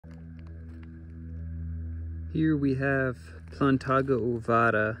Here we have Plantago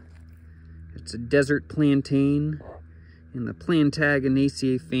ovata. It's a desert plantain in the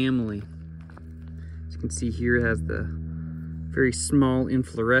Plantaginaceae family. As you can see here, it has the very small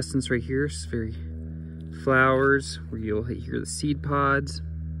inflorescence right here. It's very flowers where you'll hear the seed pods.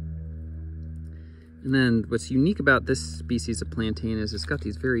 And then what's unique about this species of plantain is it's got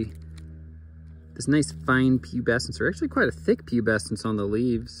this nice fine pubescence, or actually quite a thick pubescence on the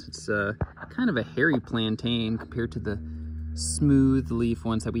leaves. It's kind of a hairy plantain compared to the smooth leaf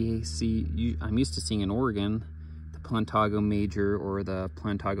ones that I'm used to seeing in Oregon, the Plantago major or the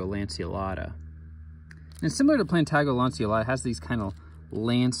Plantago lanceolata. And similar to Plantago lanceolata, it has these kind of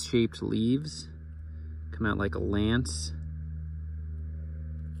lance-shaped leaves, come out like a lance.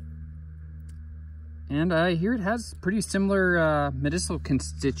 And here it has pretty similar medicinal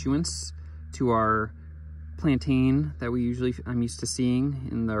constituents to our plantain that I'm used to seeing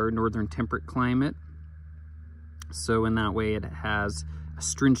in our northern temperate climate. So in that way, it has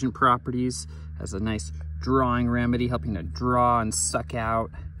astringent properties, has a nice drawing remedy, helping to draw and suck out,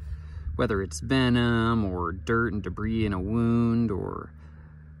 whether it's venom or dirt and debris in a wound, or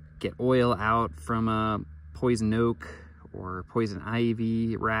get oil out from a poison oak or poison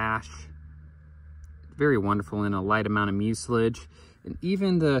ivy rash. Very wonderful in a light amount of mucilage. And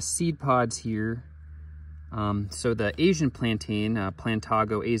even the seed pods here, so the Asian plantain,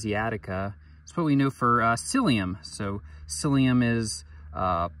 Plantago asiatica, is what we know for psyllium. So psyllium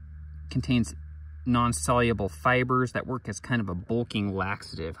contains non-soluble fibers that work as kind of a bulking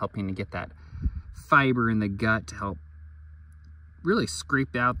laxative, helping to get that fiber in the gut to help really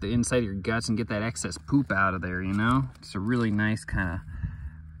scrape out the inside of your guts and get that excess poop out of there, you know? It's a really nice kind of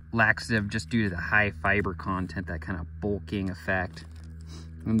laxative just due to the high fiber content, that kind of bulking effect.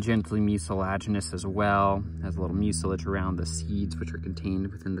 And gently mucilaginous as well. Has a little mucilage around the seeds, which are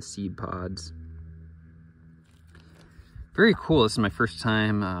contained within the seed pods. Very cool. This is my first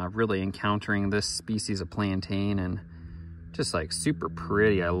time really encountering this species of plantain, and just like super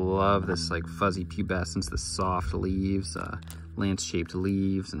pretty. I love this like fuzzy pubescence, the soft leaves, lance-shaped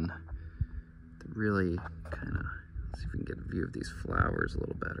leaves, and really kind of, let's see if we can get a view of these flowers a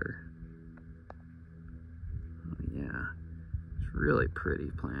little better. Oh, yeah, it's really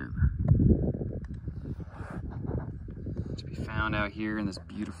pretty plant. To be found out here in this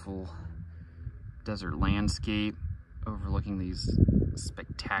beautiful desert landscape, overlooking these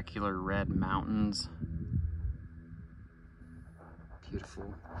spectacular red mountains.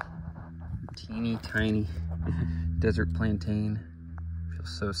 Beautiful, teeny tiny desert plantain.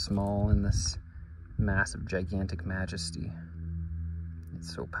 Feels so small in this massive, gigantic majesty.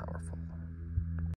 It's so powerful.